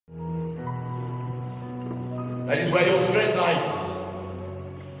That is where your strength lies.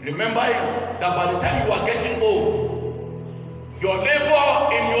 Remember that by the time you are getting old, your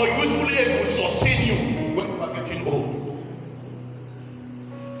labor in your youthful age will sustain you when you are getting old.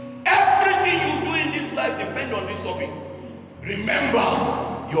 Everything you do in this life depends on this topic. Remember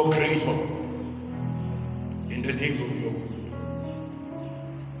your Creator in the days of your youth.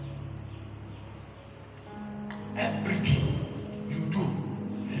 Everything you do,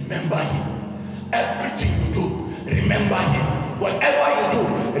 remember Him. Everything you do, remember Him. Whatever you do,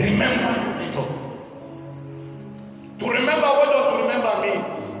 remember your Creator. To remember, what does to remember mean?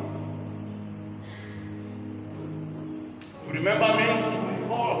 To remember means to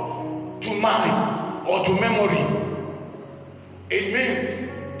recall to mind or to memory. It means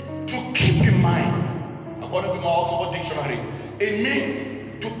to keep in mind, according to my Oxford Dictionary. It means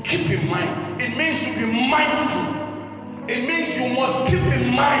to keep in mind. It means to be mindful. It means you must keep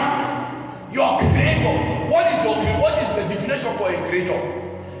in mind your Creator. What is your Creator? What is the definition for a Creator?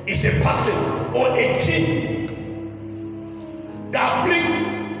 It's a person or a thing that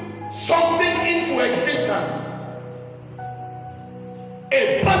brings something into existence.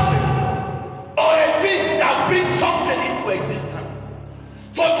 A person or a thing that brings something into existence.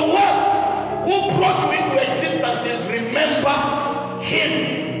 So the one who brought you into existence is remember Him.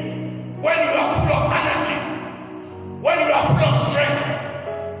 When you are full of energy, when you are full of strength,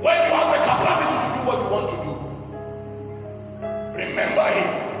 when you have the capacity to do what you want to do, remember Him.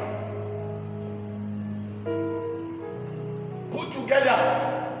 Put together,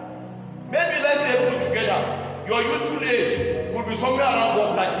 maybe let's say put together, your youthful age could be somewhere around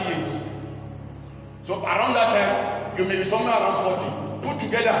those 30 years. So around that time, you may be somewhere around 40. Put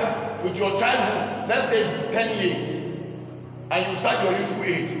together with your childhood, let's say 10 years, and you start your youthful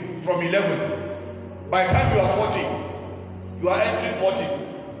age from 11. By the time you are 40, you are entering 40.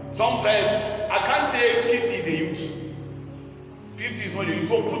 Some say, I can't say 50 is a youth. 50 is not a youth.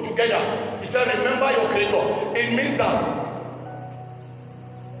 So put together. He said, remember your Creator. It means that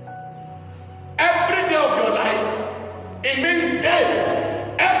every day of your life, it means days.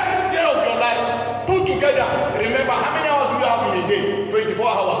 Every day of your life, put together. Remember, how many hours do you have in a day? 24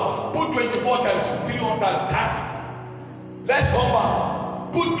 hours. Put 24 times 300 times 30. Let's come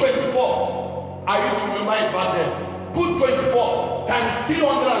back. Put 24. I used to remember it back then. Put 24 times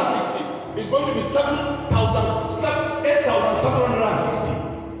 360. It's going to be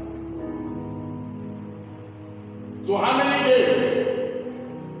 8,760. So how many days?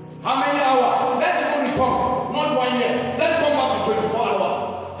 How many hours? Let's even return.